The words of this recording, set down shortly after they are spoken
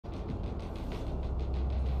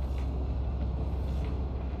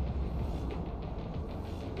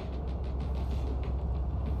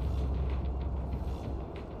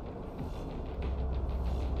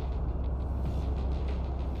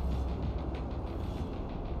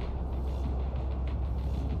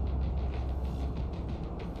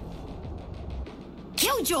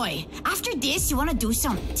So, Joy, after this, you want to do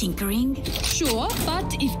some tinkering? Sure,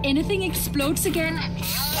 but if anything explodes again,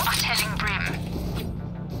 You are telling Brim.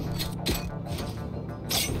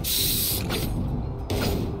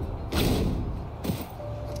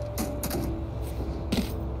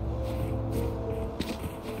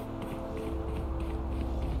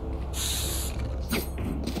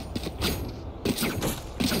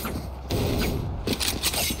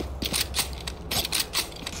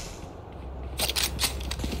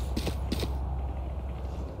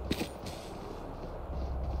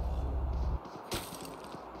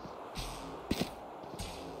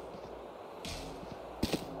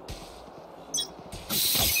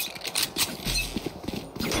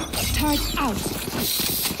 turret out.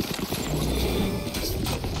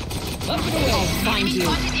 Up and away. I'll find you.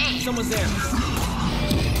 Someone's there.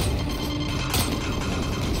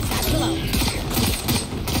 Satchel out.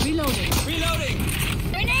 Reloading. Reloading.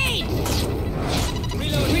 Grenade!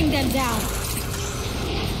 Reloading. Bring them down.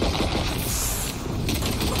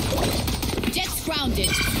 Jets grounded.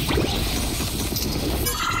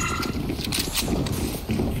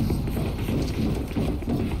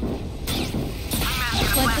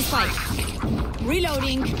 Let the fight.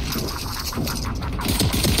 Reloading.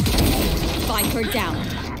 Viper down.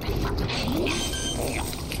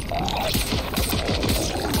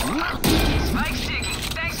 Spike's digging.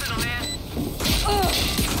 Thanks, little man.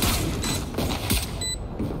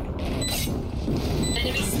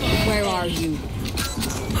 Enemy smoke. Where are you?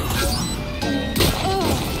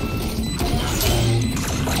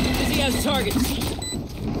 He has targets.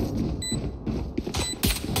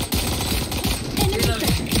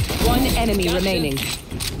 One enemy remaining.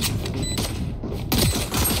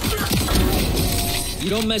 You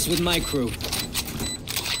don't mess with my crew.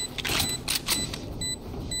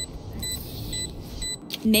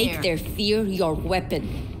 Make their fear your weapon.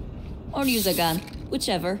 Or use a gun,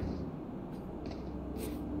 whichever.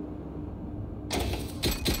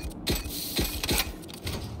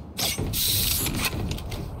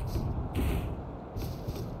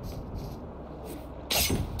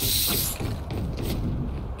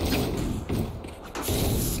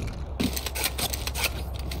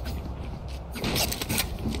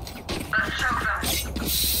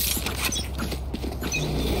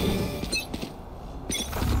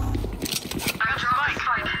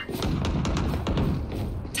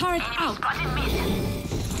 Turret out.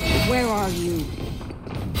 Where are you?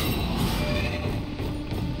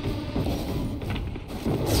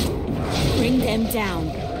 Bring them down.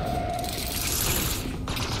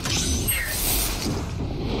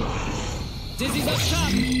 Dizzy's up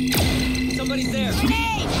top. Somebody's there. Bring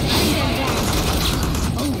them down.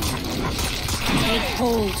 Oh. Take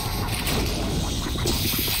hold.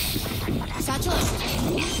 Satchel out.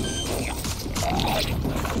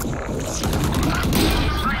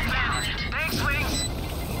 Thanks, Wings.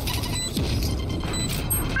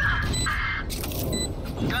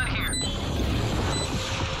 Gun here.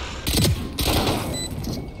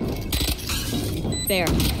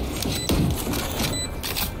 There.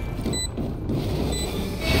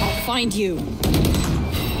 I'll find you.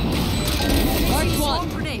 Mark one.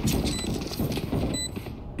 Grenade.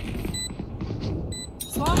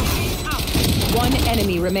 One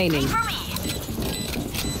enemy remaining.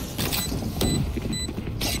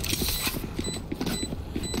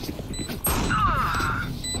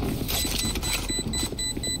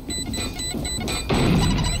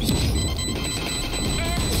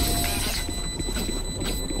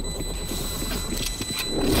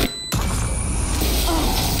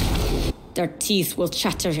 Their teeth will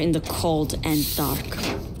chatter in the cold and dark.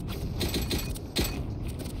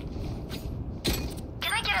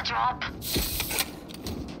 Can I get a drop?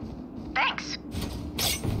 Thanks.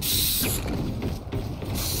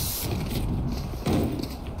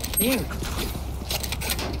 There.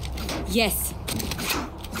 Yes.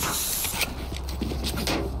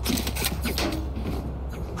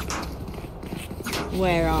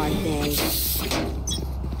 Where are they?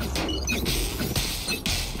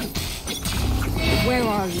 Where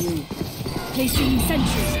are you? Placing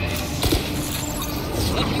sentry.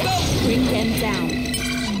 Let me go. Bring them down.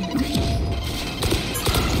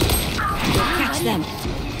 Catch them.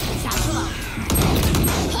 Satchel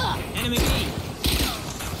out. Enemy B.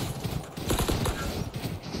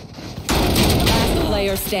 Last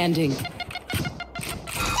player standing.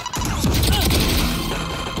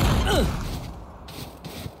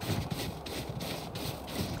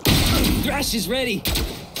 Thrash is ready.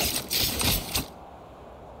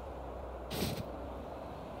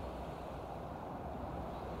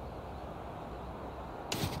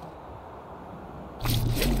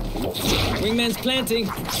 Wingman's planting.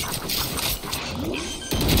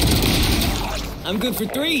 I'm good for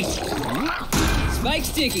 3. Spike's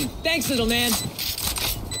ticking. Thanks, little man.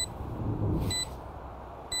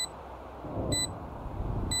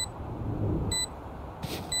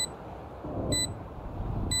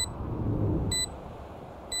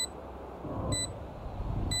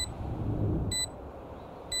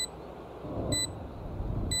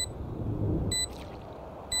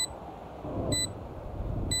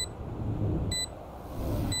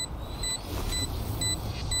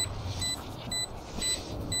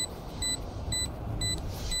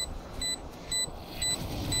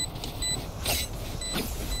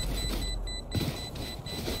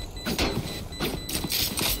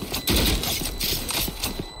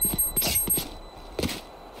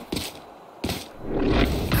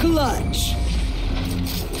 Clutch.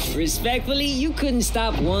 Respectfully, you couldn't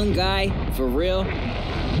stop one guy, for real?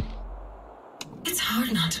 It's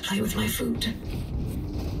hard not to play with my food.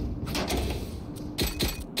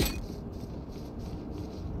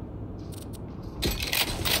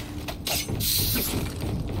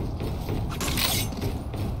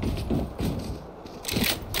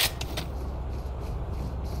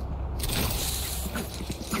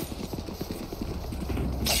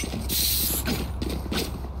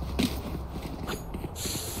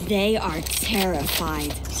 They are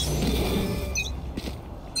terrified.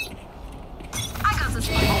 I got this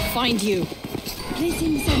one. I'll find you.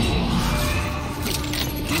 Placing sentry.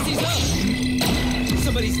 Dizzy's up!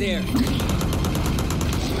 Somebody's there. Enemy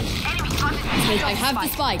spotted. I have the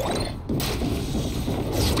spike.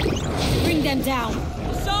 Bring them down.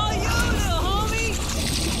 Saw you, little homie!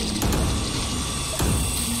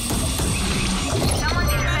 Someone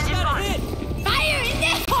Nice defended shot, a one. hit! Fire in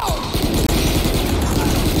the hole!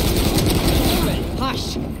 Hush.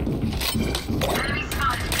 Enemy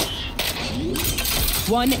spotted.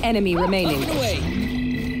 One enemy Up remaining. and away!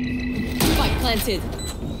 Spike planted.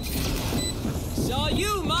 Saw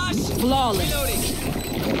you, Mosh! Flawless. Reloading!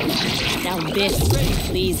 Now this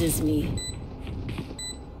pleases me.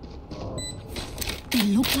 They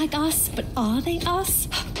look like us, but are they us?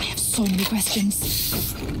 I have so many questions.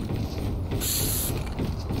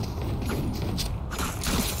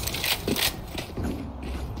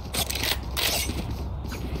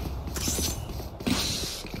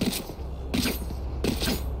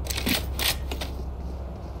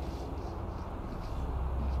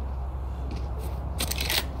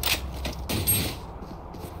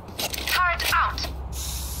 Turret out.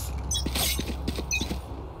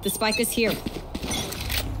 The spike is here.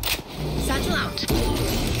 Satchel out.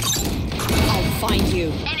 I'll find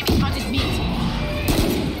you. Enemy spotted meat.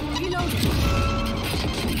 Reloading.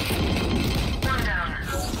 One down.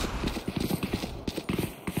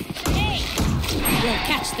 We'll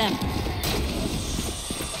catch them.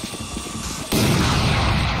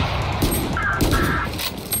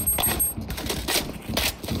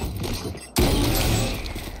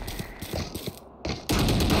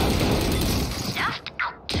 Just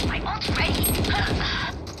out. My ult's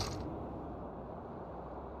ready.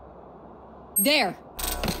 There.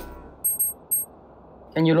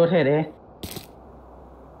 Can you rotate, eh?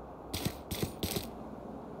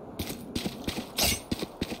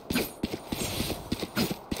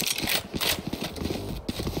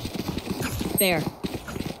 There.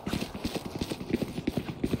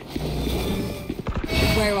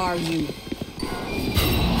 Where are you?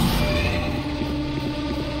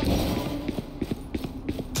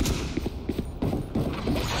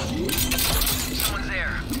 Someone's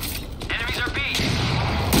there. Enemies are beat.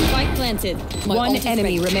 Spike planted. My One ult is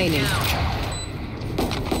enemy ready. remaining.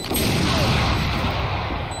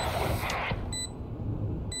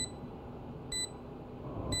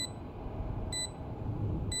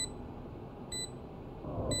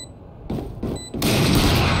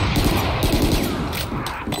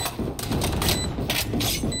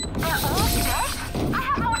 They're all dead? I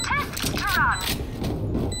have more tests to run.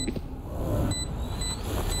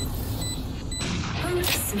 Who to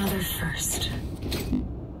smother first?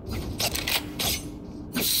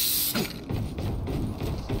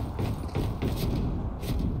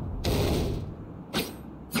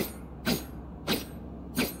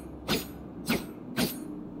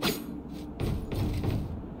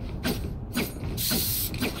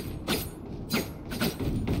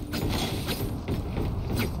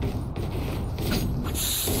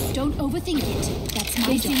 Don't overthink it. That's my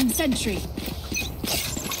placing sentry. Here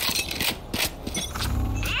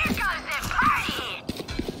goes the party.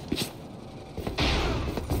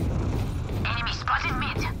 Enemy spotted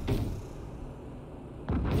mid.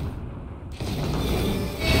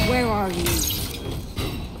 Where are you?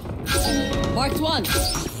 Marked one.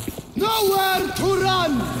 Nowhere to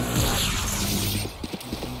run!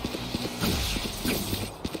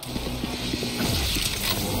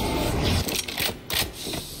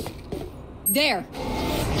 There.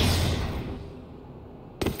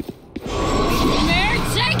 Nightmare,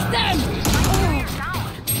 take them!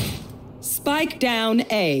 Spike down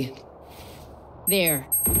A. There.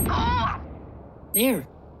 There.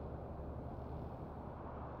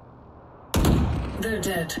 They're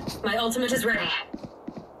dead. My ultimate is ready.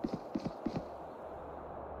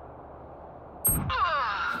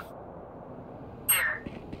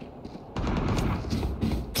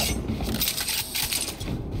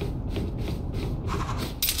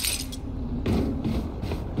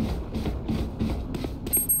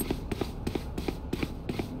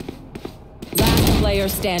 Last player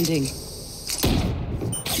standing.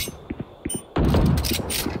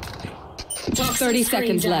 30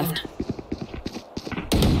 seconds left.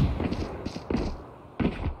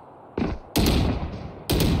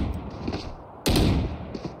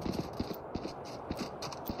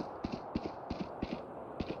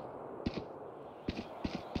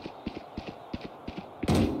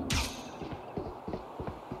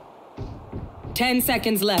 Ten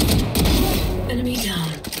seconds left. Enemy down.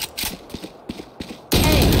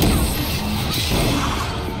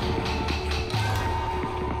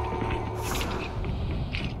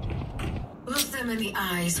 Look them in the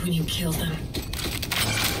eyes when you kill them.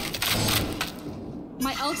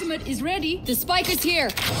 My ultimate is ready. The spike is here.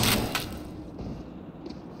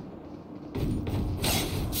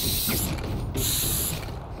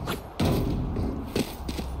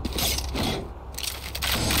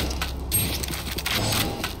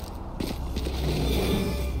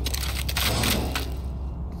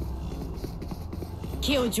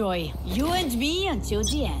 Killjoy, you and me until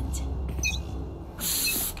the end.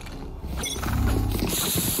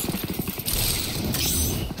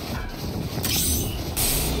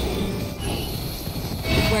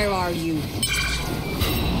 Where are you?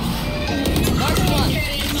 Mark one.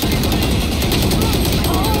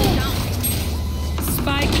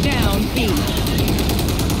 Spike down B.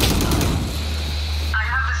 I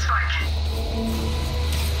have the spike.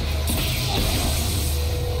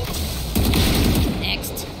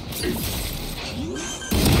 Next.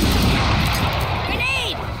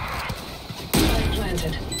 Grenade! Spike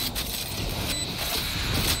planted.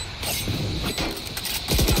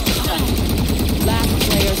 Last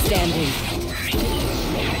player standing.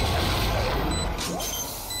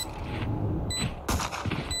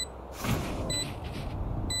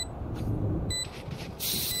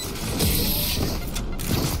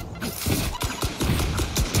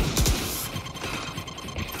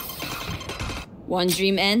 One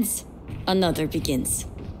dream ends, another begins.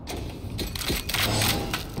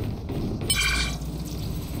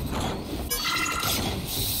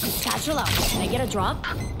 Satchel out. Can I get a drop?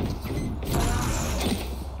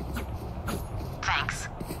 Thanks.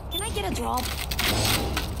 Can I get a drop?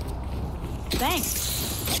 Thanks.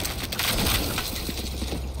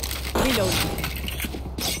 Reload.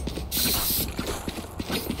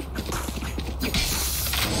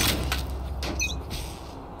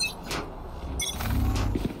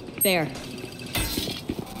 There.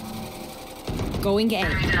 Going A.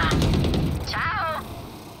 Ciao.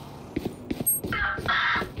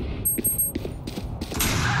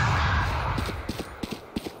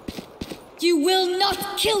 You will not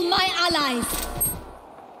kill my allies!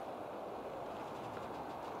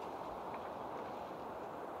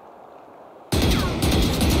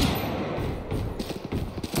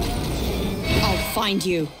 I'll find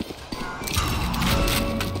you.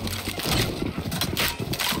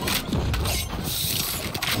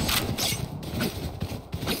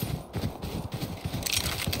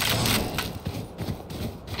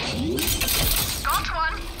 Got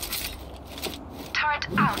one. Turret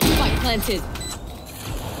out. Spike planted.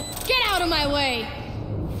 Get out of my way!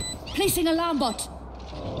 Placing alarm bot.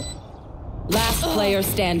 Last player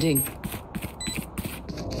standing.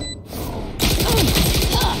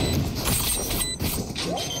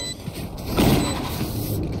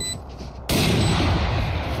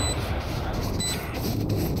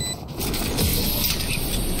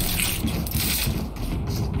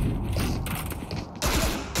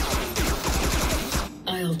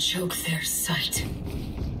 I'll choke their sight.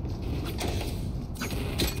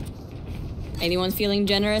 Anyone feeling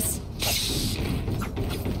generous?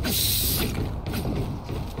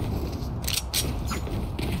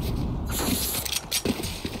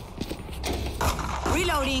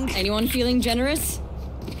 Reloading. Anyone feeling generous?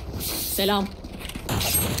 Selam.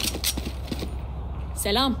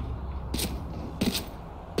 Selam.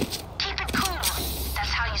 Keep it cool.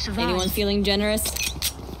 That's how you survive. Anyone feeling generous?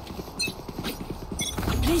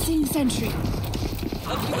 Placing sentry.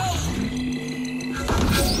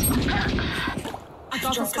 I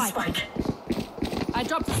dropped the spike. I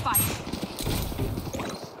dropped the spike.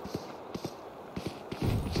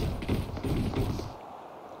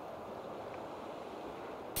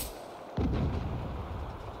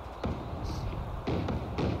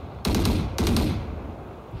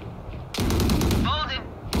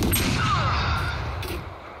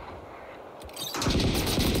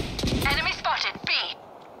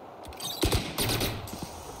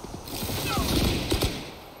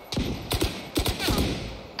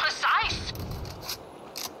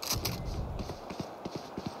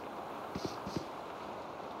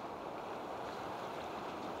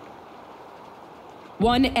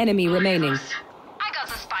 One enemy remaining. I got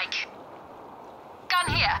the spike.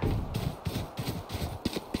 Gun here.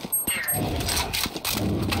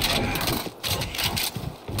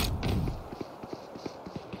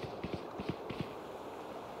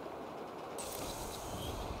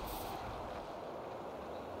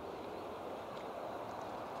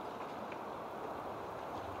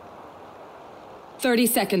 30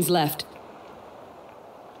 seconds left.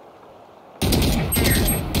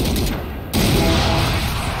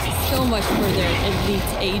 So much for their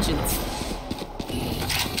elite agents.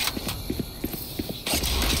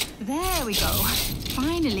 There we go.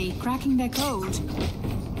 Finally cracking their code.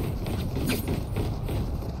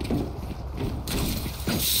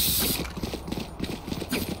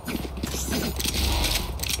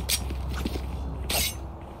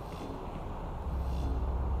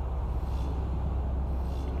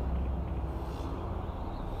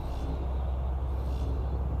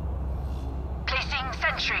 Placing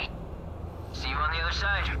sentry. See you on the other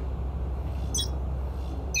side.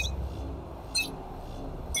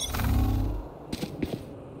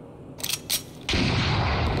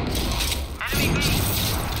 Enemy B.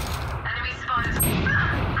 Enemy spotted.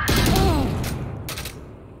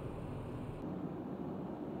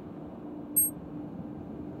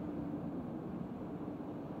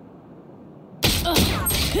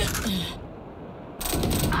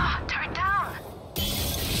 Turret down.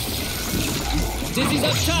 Dizzy's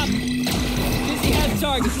up top. Dizzy has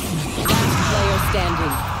target. Player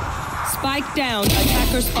standing. Spike down,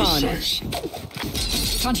 attacker spawn.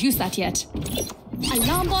 Can't use that yet.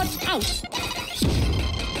 Alarm bot out.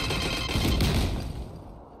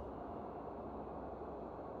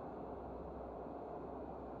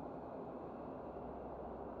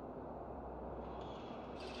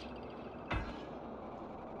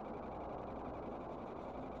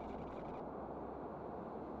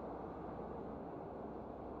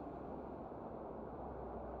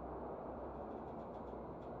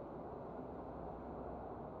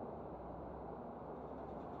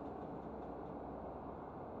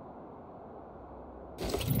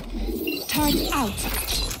 Turret out.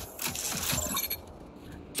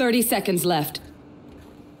 30 seconds left.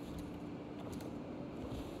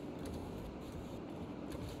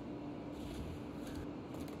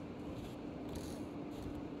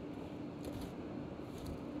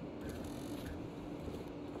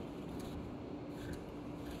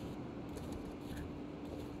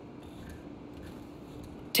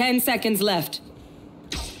 Ten seconds left.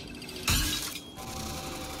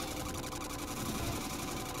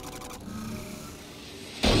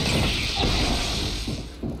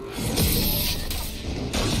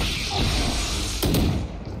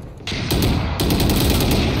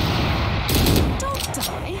 Don't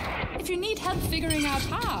die. If you need help figuring out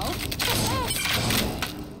how, just ask.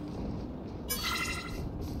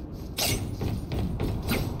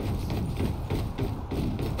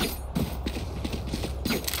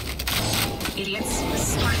 Idiots.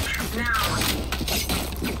 Strike now.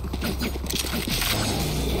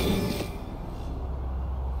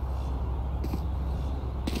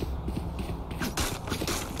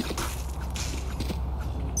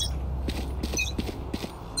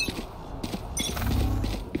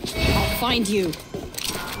 I'll find you.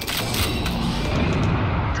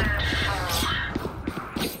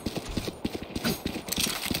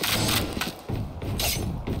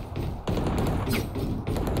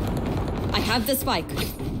 I have the spike.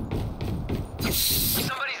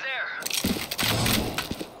 Somebody's there.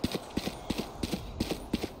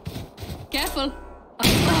 Careful.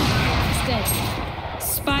 He's dead.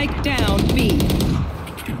 Spike down, B.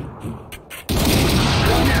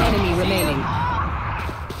 One enemy remaining.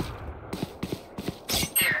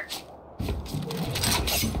 Here.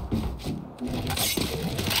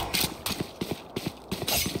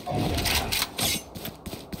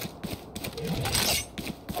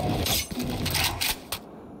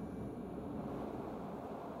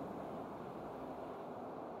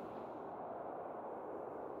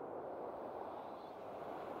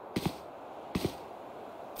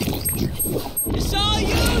 It's all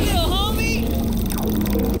you, little homie.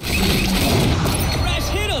 Rush,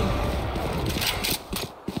 hit him.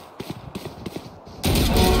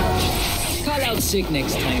 Call out sick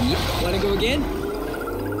next time. Wanna go again?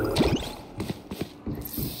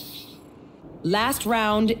 Last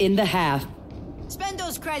round in the half. Spend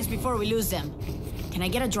those creds before we lose them. Can I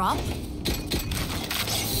get a drop?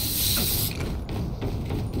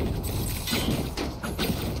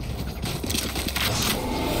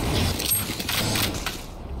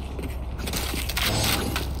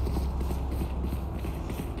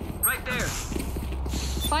 Right there.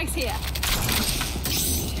 Spike's here.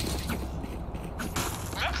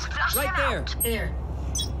 Right there. Here.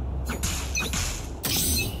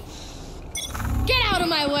 Get out of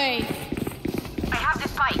my way! I have the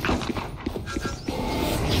spike.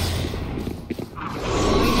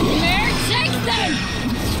 Nightmare, take them!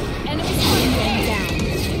 Enemies bring them down.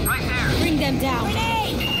 Right there. Bring them down.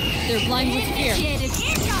 They're blind with fear.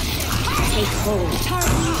 Take hold.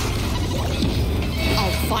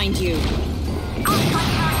 I'll find you.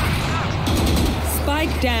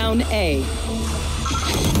 Spike down A.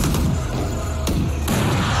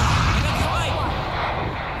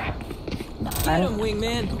 Get him,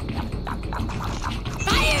 wingman.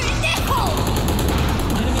 Fire in the hole!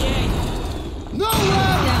 Enemy A.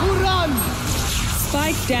 Nowhere to run!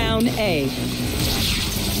 Spike down A.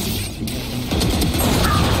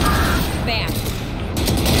 Bam.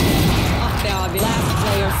 Last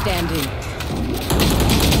player standing.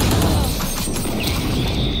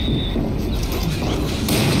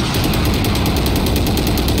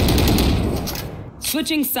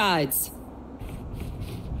 Switching sides.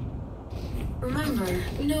 Remember,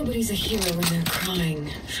 nobody's a hero when they're crying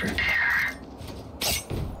for air.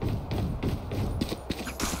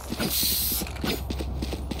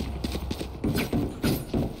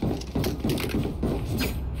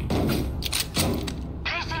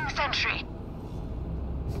 Placing sentry.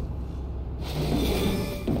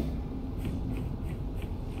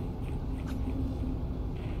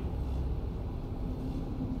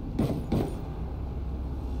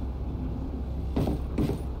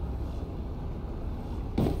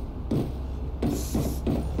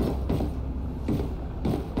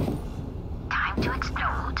 Time to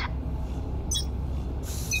explode.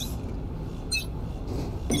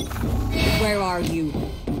 Where are you?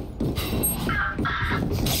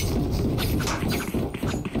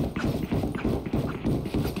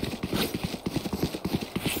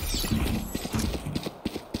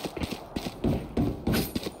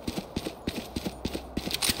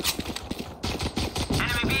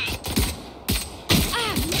 Enemy B.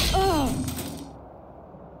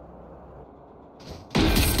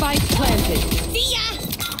 Spike planted. See ya!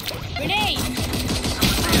 Grenade!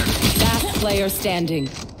 Last player standing.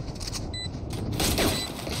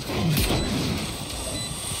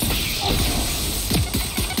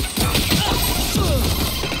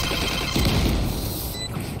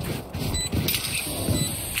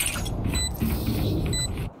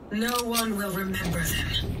 No one will remember them.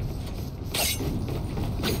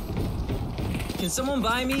 Can someone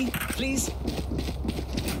buy me, please?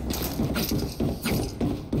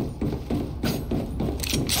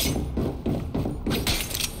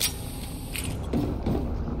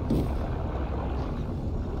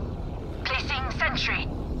 Placing sentry.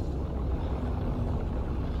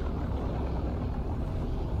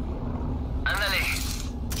 Ándale.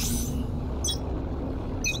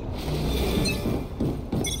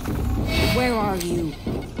 Where are you?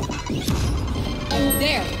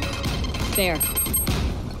 There. There.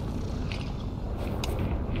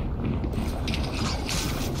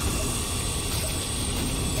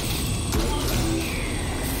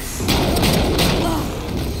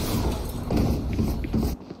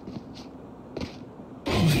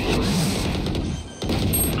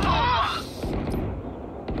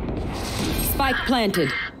 Spike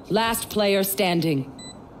planted. Last player standing.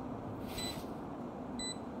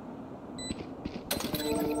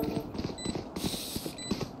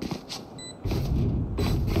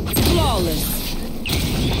 Flawless.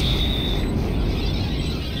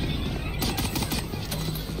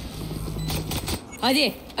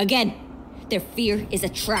 Hadi, again. Their fear is a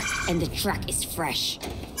track, and the track is fresh.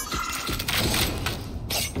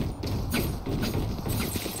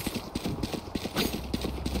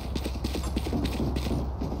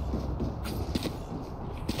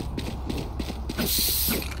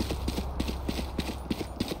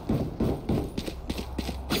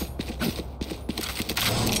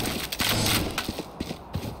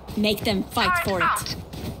 Make them fight for it. Out.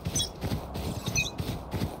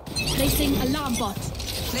 Placing alarm bot.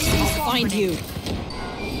 I'll find you.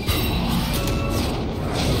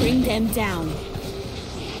 Bring them down.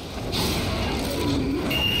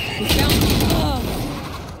 We found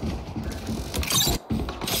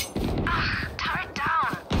Turret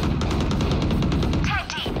down. Tag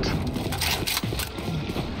teamed.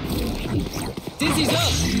 Dizzy's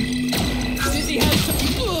up. Dizzy has to.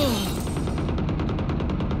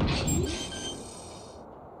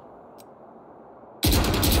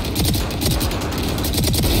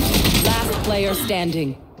 Last player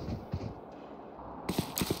standing.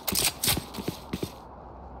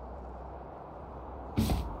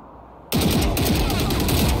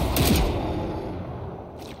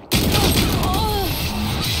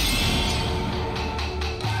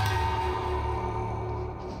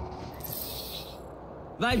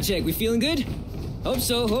 Vibe check, we feeling good? Hope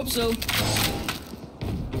so, hope so.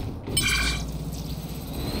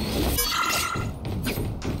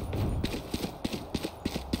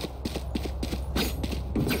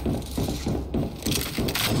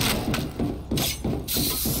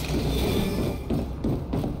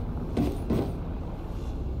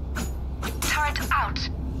 Turret out.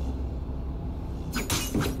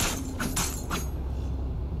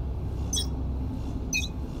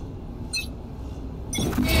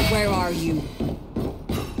 Where are you?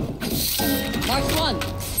 Mark one.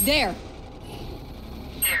 There.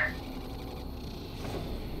 Here.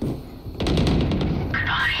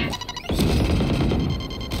 Goodbye.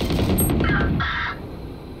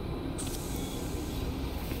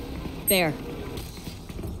 There.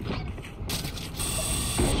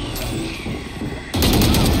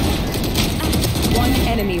 One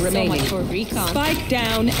enemy So remaining. much for recon. Spike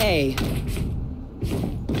down A.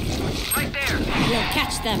 Right there. We'll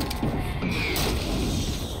catch them.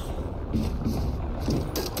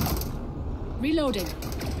 Reloading.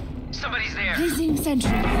 Somebody's there. Placing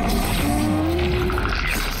sentry.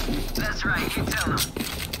 That's right, you tell them.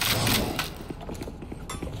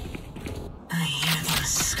 I hear them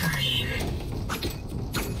scurrying.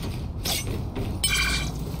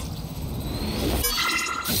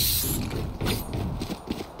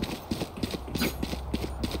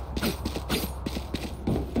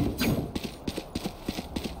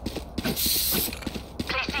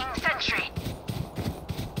 Placing sentry.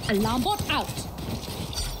 Alarm bot out.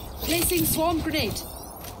 Placing swarm grenade.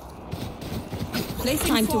 Placing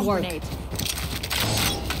Time to swarm work. grenade.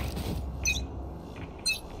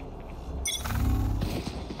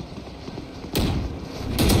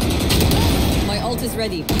 My ult is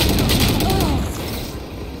ready.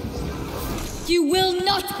 You will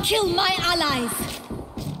not kill my allies!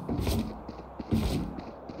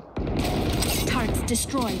 Turrets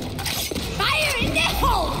destroyed. Fire in the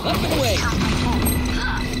hole! Up and away.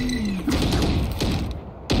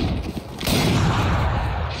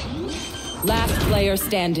 Last player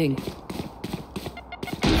standing.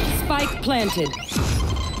 Spike planted.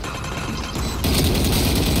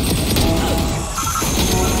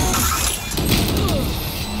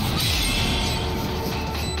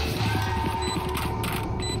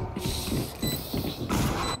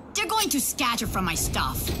 They're going to scatter from my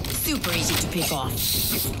stuff. Super easy to pick off.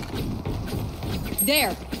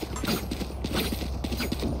 There.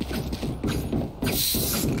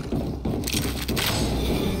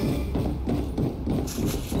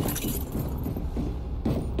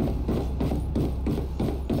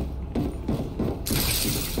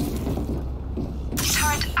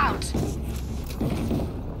 Turret out.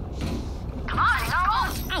 Come on,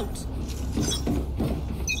 go. Out.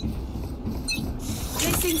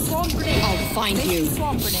 Placing swarm grenade. I'll find Placing you.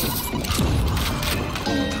 swarm grenade.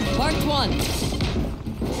 Marked one.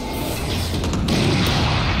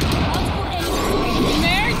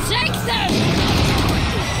 Mare takes them!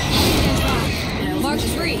 Mark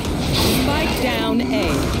three. Spike down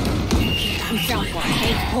A. We found one.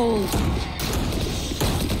 Take hold.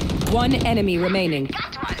 One enemy remaining.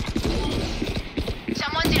 Got one.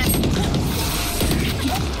 Someone did.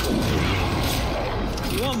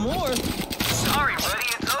 You want more? Sorry, buddy,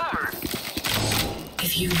 it's over.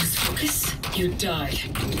 If you lose focus, you die.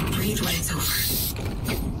 Breathe when it's over.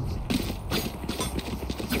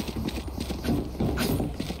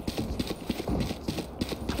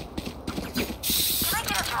 Can I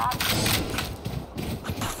get a drop?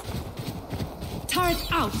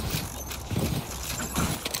 Turret out.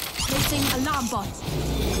 Placing alarm bot.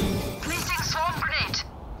 Placing swarm grenade.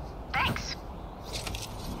 Thanks.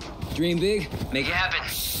 Dream big, Make it happen.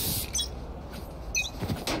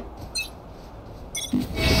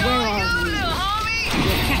 Where are you? Little homie.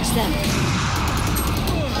 We'll catch them.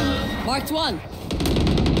 Marked one.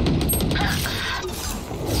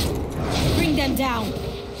 Bring them down.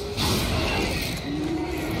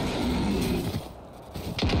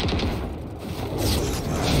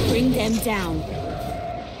 Bring them down.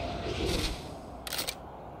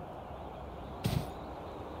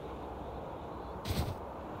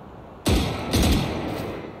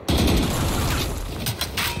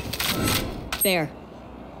 There.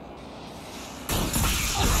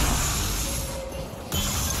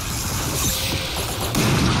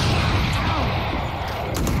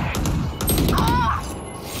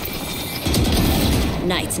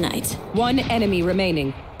 Night, night. One enemy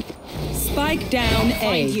remaining. Spike down A.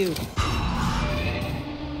 Find you.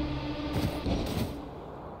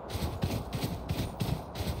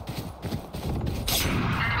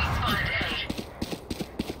 Enemy spotted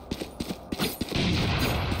A.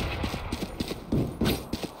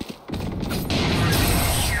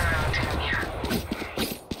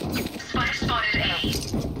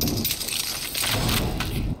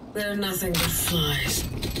 They're nothing but flies.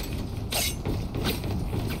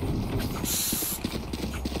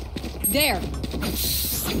 There.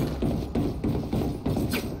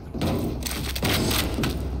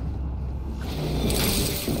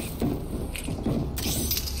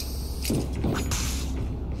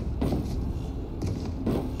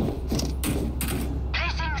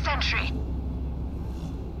 Placing sentry.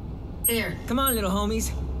 Here. Come on, little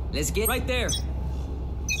homies. Let's get right there.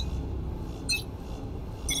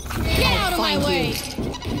 Get out of my way!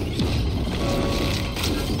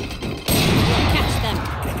 Catch them.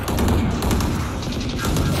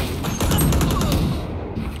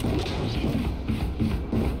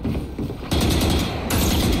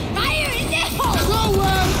 Fire in the hole!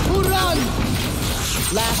 Nowhere to run!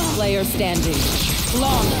 Last player standing.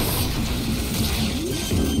 Flawless.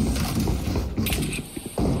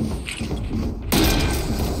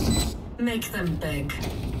 Make them beg.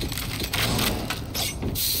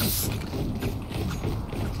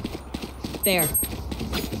 There.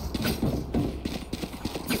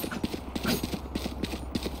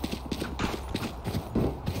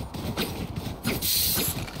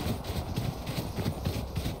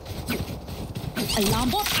 Alarm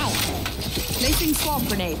bot out. Placing swarm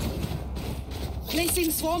grenade.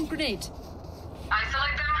 Placing swarm grenade.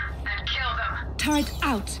 Isolate them and kill them. Turret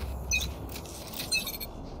out.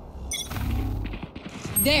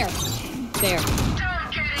 There. There.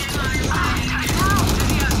 Don't get in my way.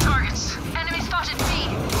 Yes, targets. Enemy spotted B.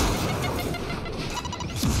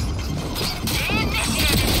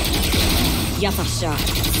 Initiated. Yafasha.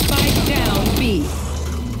 Spike down B.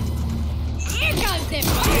 Here comes the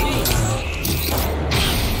fire!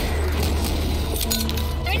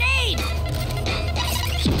 Grenade!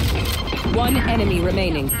 One enemy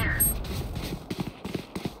remaining.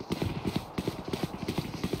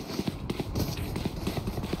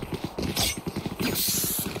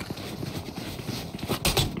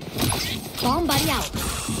 Bomb buddy out.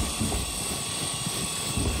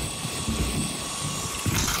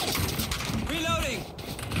 Reloading.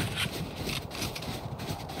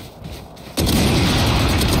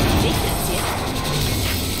 Think that's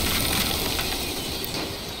it.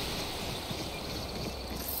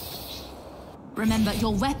 Remember,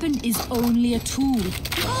 your weapon is only a tool. You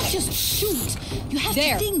can't just shoot. You have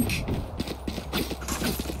There. to think.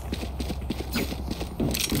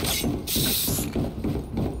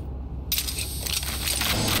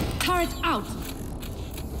 Turret out.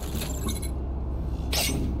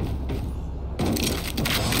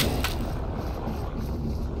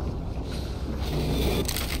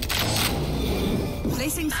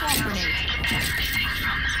 Placing swarm grenade.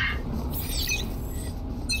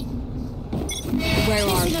 Where are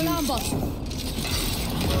Placing you? alarm bot.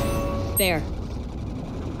 There.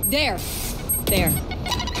 There. There.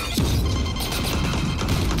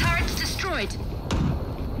 Turrets destroyed.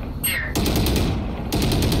 Here.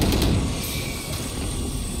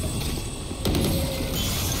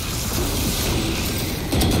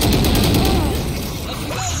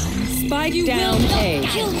 Spike You down will not A.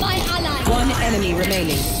 kill my ally. One enemy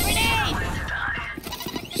remaining. Grenade!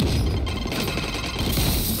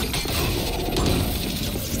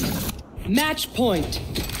 Match point.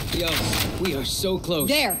 Yo, we are so close.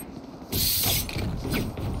 There.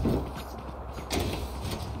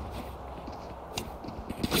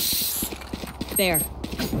 There.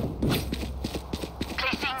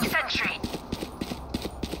 Placing sentry.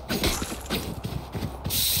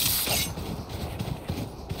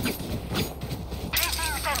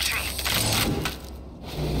 Placing sentry.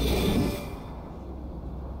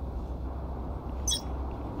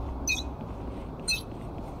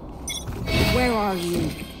 Where are you?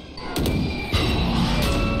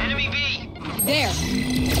 Enemy B. There.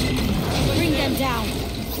 Bring them down.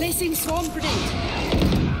 Placing swarm grenade.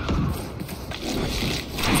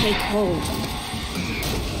 Take hold.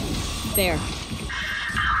 There.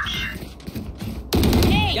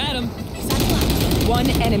 Hey! Got him. One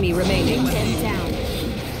enemy remaining. Bring them down.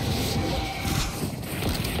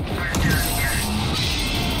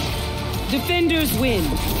 Defenders win.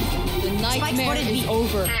 The Spike's nightmare spotted is B.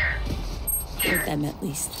 over. For them at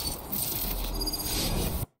least.